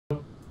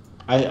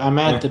I'm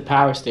at the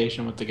power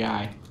station with the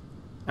guy.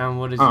 And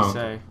what does he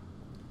say?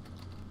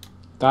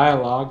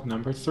 Dialogue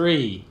number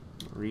 3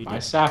 Read by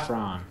it.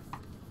 Saffron.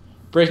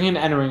 Breaking and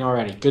entering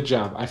already. Good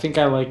job. I think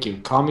I like you.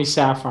 Call me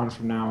Saffron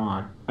from now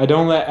on. I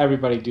don't let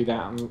everybody do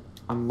that.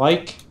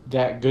 Unlike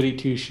that goody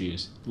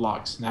two-shoes.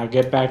 Lux. Now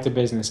get back to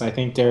business. I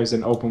think there's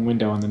an open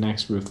window on the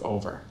next roof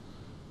over.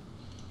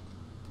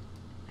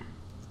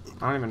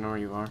 I don't even know where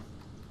you are.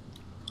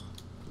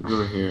 We're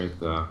over here at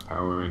the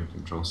power and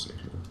control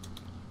station.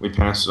 We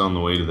passed it on the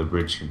way to the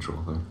bridge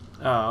control thing.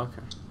 Oh,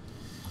 okay.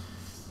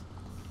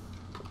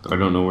 I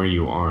don't know where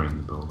you are in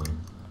the building.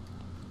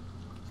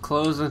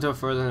 Close until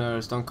further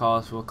notice. Don't call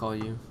us, we'll call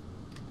you.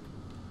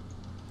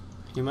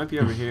 You might be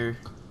over here.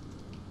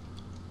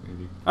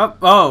 Maybe.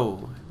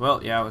 Oh!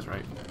 Well, yeah, I was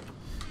right.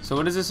 So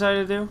what does this say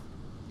to do?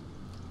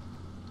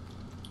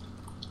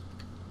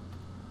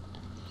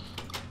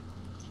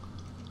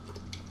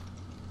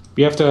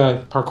 We have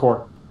to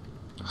parkour.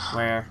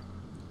 Where?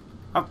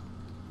 Oh.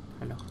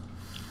 Hello.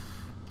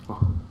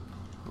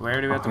 Where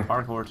do we have to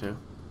parkour to?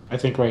 I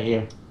think right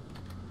here.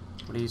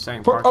 What are you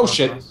saying? Oh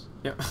shit!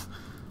 Yep.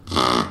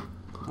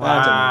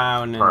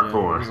 Wow, Ninja.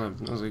 Parkour.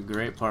 That was a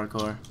great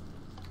parkour.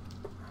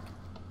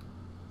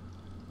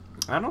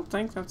 I don't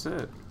think that's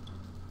it.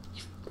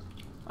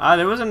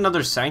 There was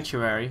another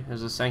sanctuary.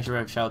 There's a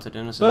sanctuary of sheltered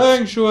innocents.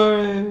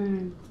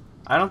 Sanctuary!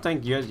 I don't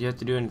think you have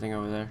to do anything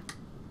over there.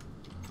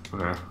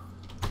 Okay.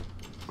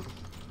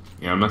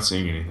 Yeah, I'm not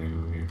seeing anything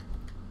over here.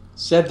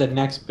 Said the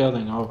next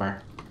building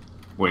over.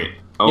 Wait.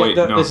 Oh Yeah, wait,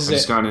 no, this is I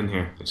just it. got in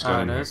here. I just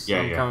got in It here. is? Yeah,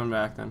 I'm yeah. coming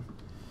back then.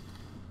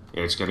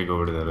 Yeah, I just gotta go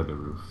over to that other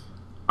roof.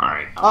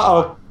 Alright.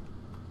 Uh-oh.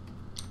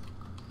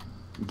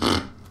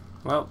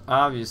 Well,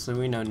 obviously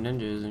we know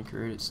ninjas and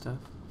created stuff.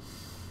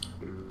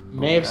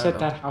 May have set hello.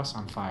 that house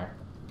on fire.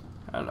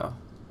 Hello.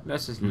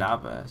 This is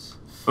lava.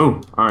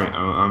 Oh, alright,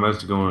 I'm about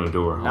to go on a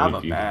door. I'll Lava wait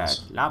for you bad.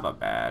 guys. Lava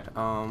bad.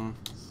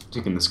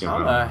 Taking this How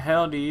guy the out.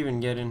 hell do you even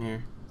get in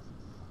here?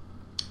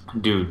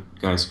 Dude,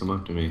 guys, come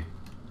up to me.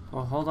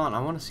 Well, hold on. I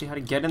want to see how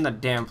to get in the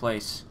damn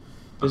place.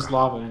 There's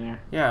lava in there.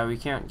 Yeah, we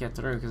can't get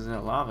through because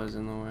that lava's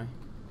in the way.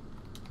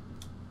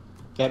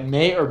 That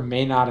may or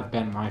may not have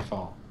been my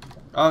fault.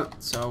 Oh,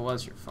 so it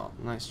was your fault.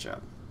 Nice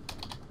job.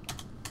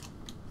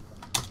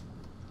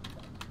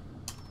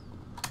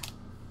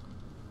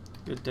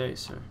 Good day,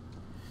 sir.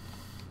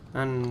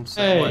 And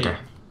so Hey. what?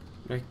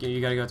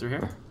 You gotta go through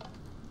here?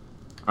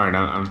 Alright,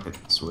 I'm hitting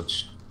the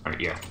switch.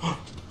 Alright, yeah.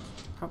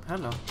 Oh,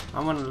 hello. I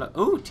want to.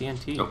 Ooh,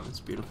 TNT. Oh. That's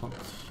beautiful.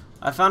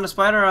 I found a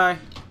spider eye.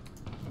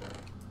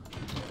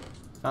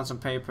 Found some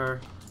paper,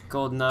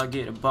 gold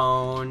nugget, a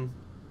bone,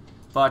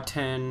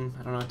 button.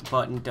 I don't know what the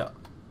button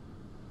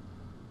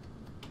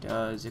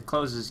does. It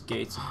closes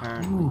gates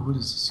apparently. Ooh, what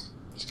is this?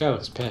 This guy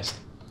looks pissed.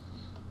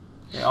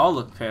 They all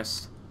look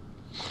pissed.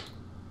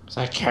 It's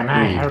like, can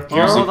I help Oh,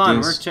 you? hold on.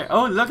 this. We're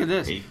oh, look at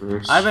this.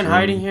 Paper, I've been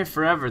hiding string. here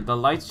forever. The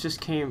lights just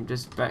came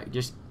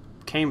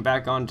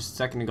back on just a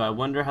second ago. I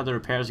wonder how the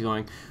repair's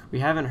going. We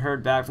haven't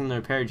heard back from the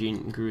repair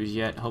crews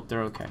yet. Hope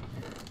they're okay.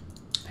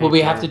 What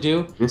we have to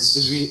do This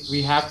is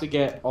we have to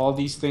get all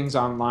these things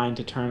online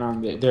to turn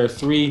on. There are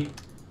three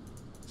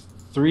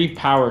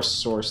power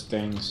source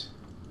things.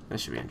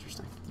 This should be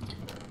interesting.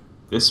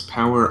 This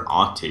power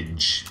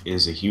outage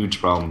is a huge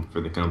problem for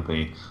the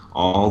company.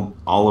 All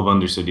of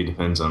Undercity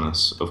depends on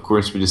us. Of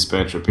course, we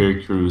dispatch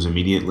repair crews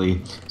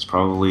immediately. It's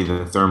probably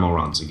the thermal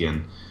rods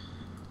again.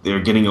 They're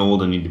getting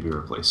old and need to be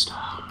replaced.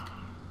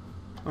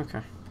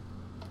 Okay.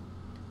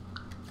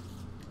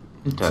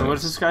 So what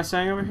is this guy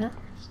saying over here?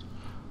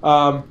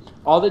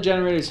 All the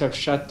generators have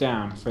shut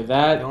down. For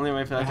that, The only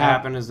way for that to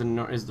happen is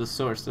the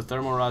source. The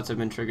thermal rods have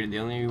been triggered. The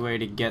only way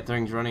to get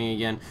things running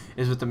again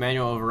is with the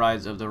manual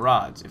overrides of the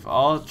rods. If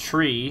all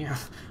three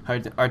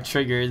are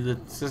triggered, the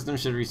system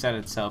should reset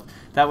itself.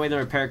 That way the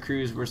repair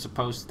crews were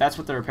supposed... That's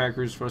what the repair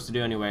crews were supposed to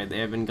do anyway. They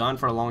have been gone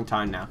for a long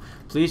time now.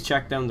 Please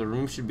check them. The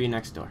room should be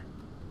next door.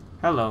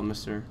 Hello,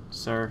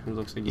 Sir, who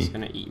looks like he's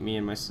going to eat me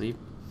in my sleep.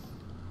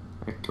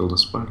 I killed a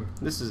spider.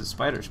 This is a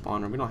spider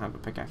spawner. We don't have a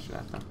pickaxe for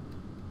that, though.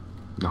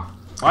 No.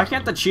 Why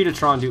can't the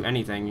Cheetatron do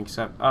anything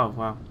except... Oh,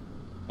 wow.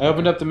 I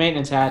opened up the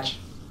maintenance hatch.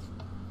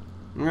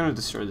 I'm gonna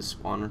destroy this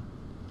spawner.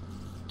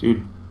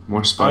 Dude,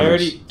 more I spiders.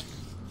 already.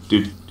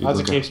 Dude, That was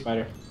a look cave at-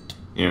 spider.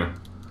 Yeah.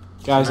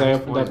 Guys, I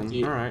Nice opened up poison.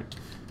 the. Alright.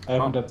 I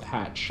opened up the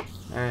hatch.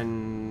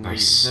 And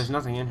Nice. there's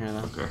nothing in here, though.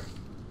 Okay.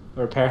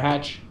 The repair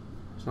hatch.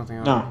 There's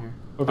nothing No. over here.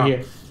 Over Oh.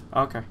 here.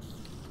 Okay.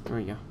 There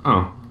we go.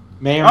 Oh.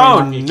 May or may Oh,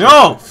 not be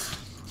no!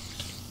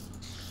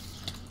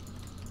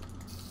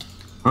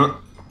 Huh?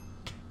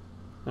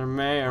 There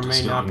may or may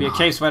What's not going be a on?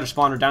 cave spider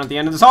spawner down at the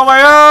end of this hallway.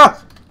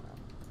 Ah!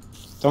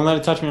 Don't let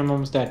it touch me. I'm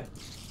almost dead.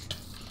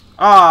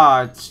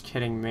 Ah, it's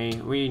kidding me.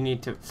 We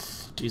need to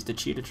use the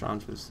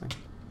Cheetatron for this thing.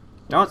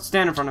 Don't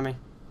stand in front of me.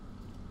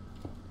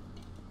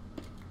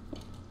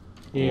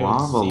 You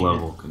Lava see it.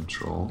 level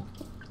control.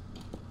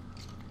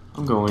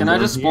 I'm going. Can I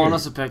down just spawn here.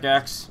 us a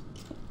pickaxe?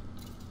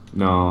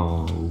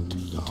 No.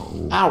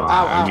 Ow, ow,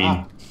 I ow, mean,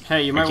 ow.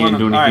 Hey, you might can't want to.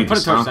 do Alright, anything put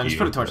a to torch stop down. Just you,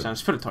 put a torch but- down.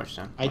 Just put a torch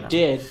down. I Whatever.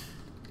 did.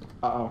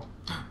 Uh-oh.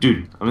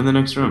 Dude, I'm in the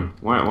next room.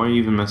 Why are you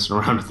even messing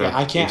around with that? Yeah,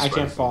 I can't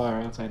case fall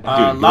right outside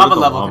down. Dude, lava go to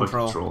the level lava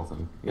control.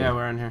 thing. Yeah,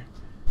 we're in here.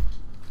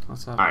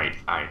 What's up? Alright,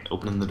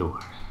 opening the door.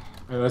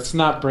 Wait, let's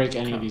not break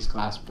any of these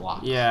glass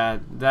blocks. Yeah,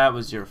 that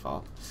was your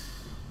fault.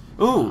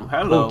 Ooh,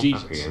 hello. Oh,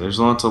 Jesus. Okay, there's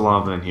lots of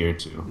lava in here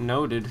too.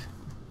 Noted.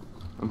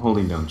 I'm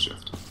holding down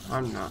shift.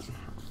 I'm not.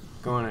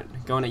 Going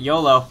at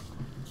YOLO.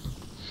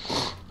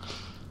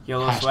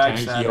 YOLO swag Hashtag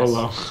status.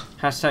 YOLO.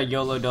 Hashtag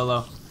YOLO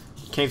dolo.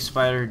 Cave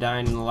spider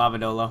dying in the lava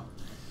dolo.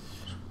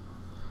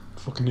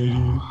 Fucking idiot.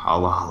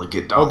 Holla,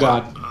 get down. Oh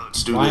god.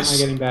 Let's do Why this. am I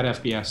getting bad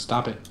FPS?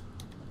 Stop it.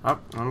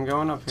 Up, I'm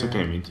going up It's here.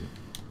 okay, me too.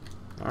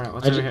 Alright,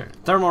 what's over here?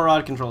 Thermal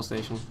rod control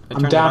station. I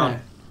I'm turned down it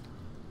on.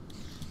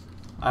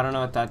 I don't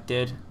know what that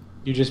did.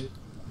 You just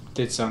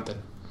did something.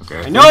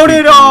 Okay. I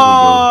noted!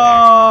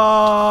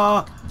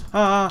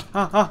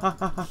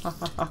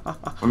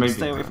 Or maybe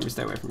Stay away not. from me,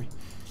 stay away from me.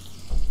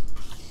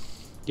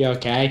 You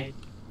okay?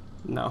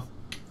 No.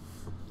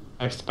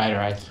 I have spider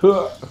eyes.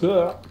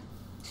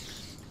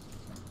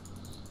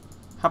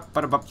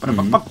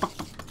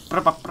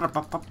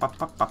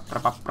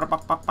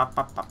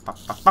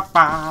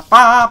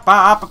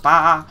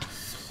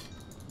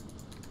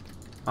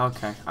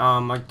 Okay,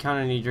 I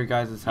kinda need your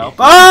guys' help.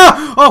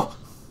 Ah! Oh!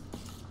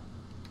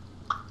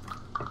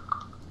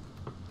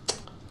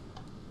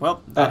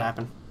 Well, that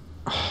happened.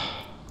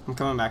 I'm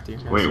coming back to you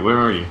guys. Wait, where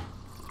are you?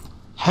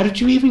 How did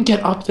you even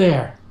get up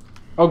there?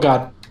 Oh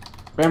god.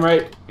 Ram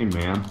right. Hey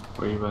man,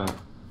 where you at?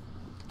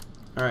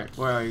 Alright,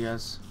 where are you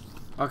guys?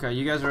 Okay,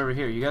 you guys are over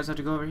here. You guys have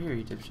to go over here,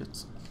 you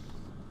dipshits.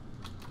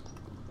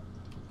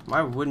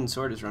 My wooden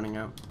sword is running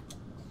out.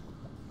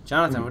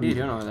 Jonathan, what are you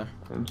doing over there?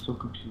 I'm so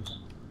confused.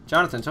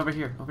 Jonathan, it's over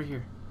here. Over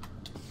here.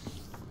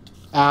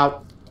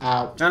 Ow.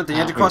 Ow. Jonathan, you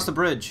had to cross the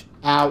bridge.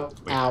 Ow.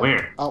 Wait, Ow.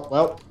 where? Oh,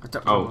 well.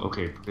 Oh,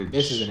 okay.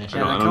 This is an issue.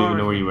 I don't even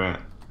know where you at.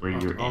 Where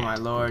you're Oh at. my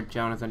lord,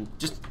 Jonathan.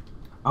 Just...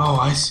 Oh,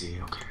 I see.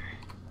 Okay.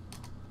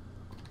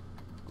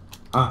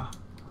 Ah.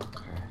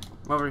 Okay.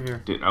 over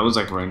here. Dude, I was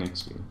like right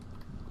next to you.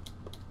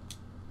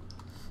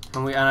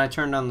 And I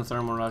turned on the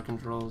thermal rod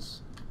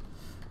controls.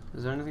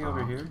 Is there anything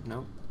over here?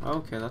 Nope.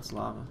 Okay, that's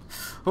lava.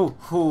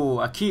 Oh,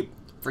 I keep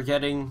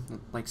forgetting,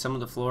 like, some of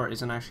the floor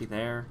isn't actually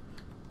there.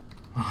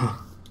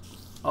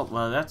 Oh,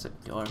 well, that's a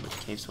door with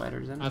cave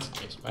spiders in it. That's a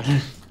cave spider.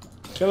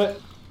 Kill it.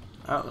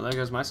 Oh, there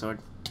goes my sword.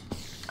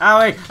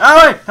 Owie!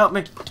 Owie! Help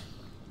me!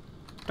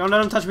 Don't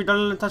let him touch me, don't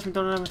let him touch me,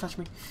 don't let him touch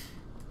me.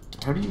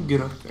 How do you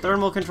get up there?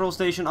 Thermal control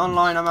station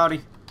online, I'm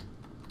outie.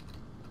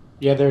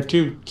 Yeah, there are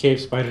two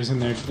cave spiders in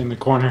there in the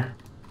corner.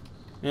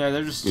 Yeah,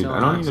 they're just Dude, chilling I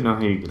don't out. even know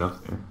how you get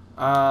up there.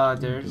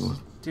 There's...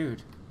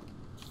 Dude.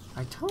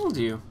 I told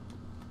you.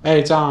 Hey,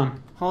 it's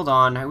on. Hold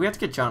on, we have to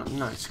get John...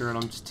 No, screw it,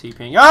 I'm just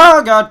TPing.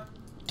 Oh, God!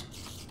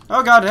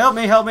 Oh, God, help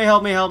me, help me,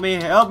 help me, help me,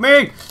 help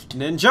me!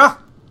 Ninja!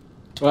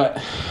 What?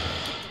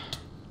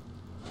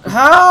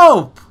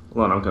 Help!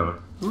 Hold on, I'm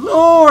coming.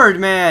 Lord,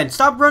 man,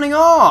 stop running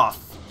off!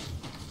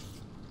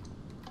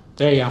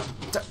 There you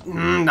go.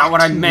 Not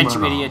what I meant,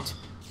 you idiot.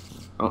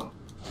 Oh.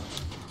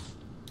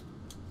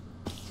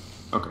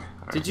 Okay.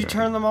 Alright, Did you here.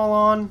 turn them all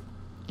on?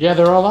 Yeah,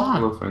 they're all on.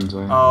 Hello, friends.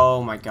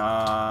 Oh, my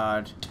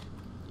God.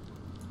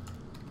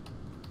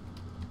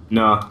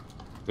 No.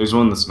 There's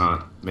one that's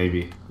not.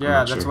 Maybe.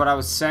 Yeah, that's what I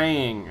was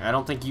saying. I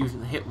don't think you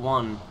hit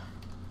one.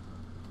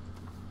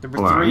 There were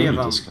Hold on, I three need of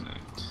to them.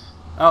 disconnect.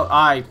 Oh,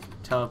 I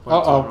teleported.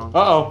 Uh-oh.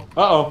 Uh-oh.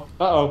 Uh-oh.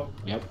 Uh-oh.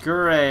 Yep.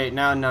 Great.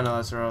 Now none of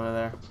us are over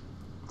there.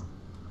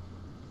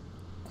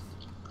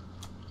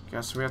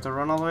 Guess we have to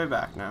run all the way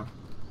back now.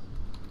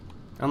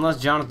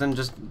 Unless Jonathan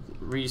just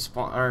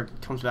respawn or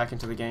comes back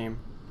into the game.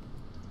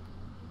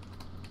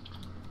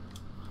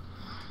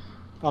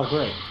 Oh,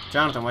 great.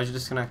 Jonathan, why'd you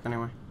disconnect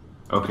anyway?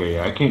 Okay,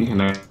 yeah, I can't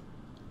connect.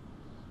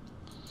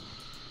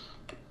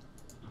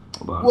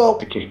 Hold on. Well-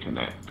 I can't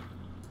connect.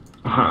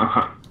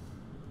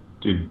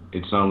 Dude,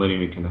 it's not letting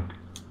me connect.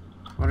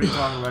 What are you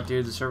talking about,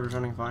 dude? The server's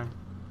running fine.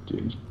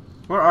 Dude.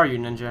 Where are you,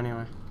 Ninja,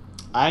 anyway?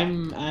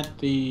 I'm at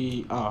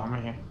the... Oh, I'm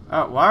right here.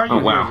 Oh, why are you Oh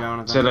here, wow. It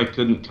Jonathan? said I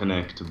couldn't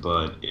connect,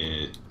 but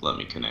it let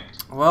me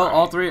connect. Well,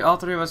 all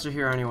Alright. three of us are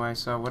here anyway,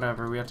 so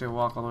whatever. We have to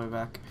walk all the way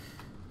back.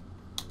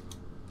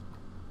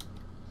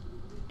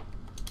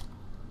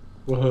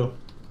 Woohoo.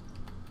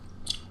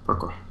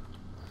 Parkour.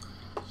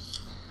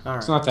 All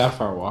It's right. not that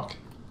far a walk.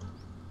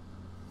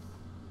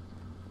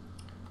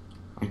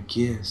 I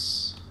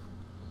guess.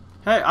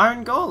 Hey,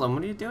 Iron Golem,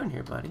 what are you doing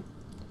here, buddy?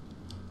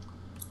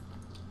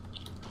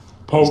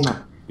 It's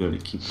not good to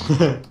keep.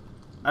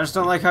 I just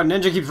don't like how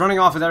Ninja keeps running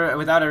off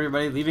without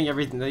everybody, leaving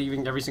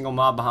every single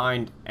mob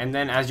behind, and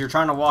then as you're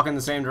trying to walk in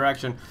the same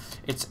direction,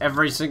 it's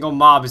every single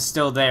mob is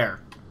still there.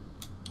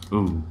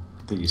 Ooh,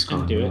 I think he's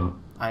calling do me it. out.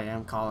 I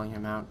am calling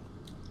him out.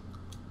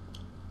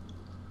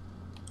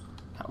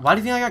 Why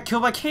do you think I got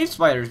killed by cave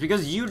spiders?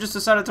 Because you just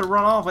decided to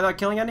run off without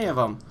killing any of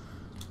them.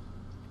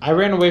 I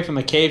ran away from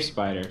the cave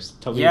spiders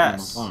to leave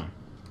Yes. them alone.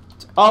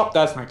 Oh,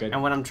 that's not good.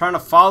 And when I'm trying to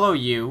follow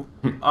you,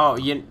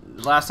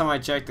 last time I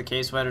checked, the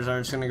cave spiders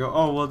aren't just gonna go,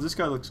 oh, well, this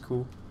guy looks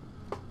cool.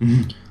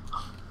 I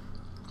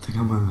think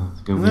I'm gonna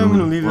I'm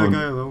gonna leave that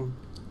guy alone.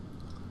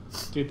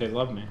 Dude, they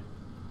love me.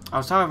 I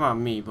was talking about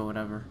me, but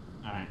whatever.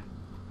 Alright.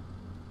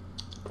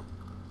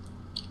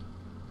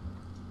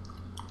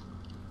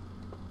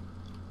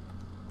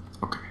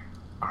 Okay.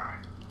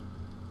 Alright.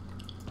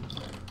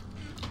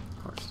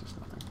 Of course, there's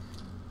nothing.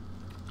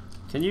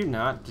 Can you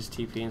not just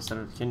TP instead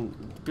of... Can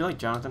be like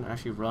Jonathan,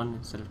 actually run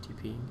instead of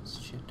TP?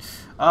 Shit.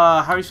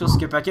 How are you supposed to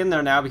get back in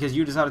there now because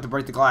you decided to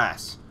break the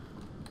glass?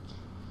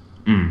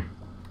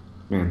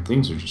 Man,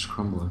 things are just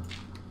crumbling.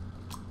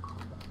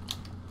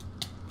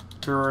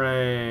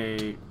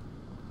 Great.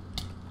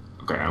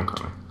 Okay, I'm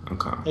coming. I'm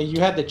coming. Hey,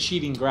 you had the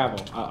cheating gravel.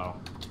 Uh-oh.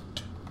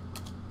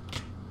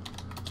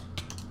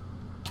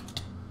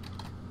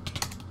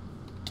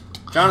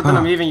 Jonathan,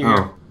 I'm leaving you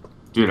here.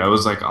 Dude, I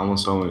was like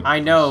almost almost. I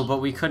know, but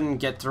we couldn't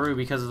get through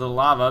because of the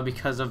lava,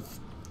 because of...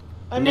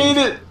 I made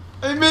it!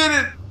 I made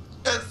it!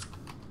 Yes!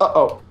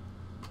 Uh-oh.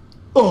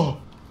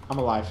 Oh! I'm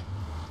alive.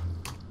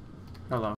 Hello.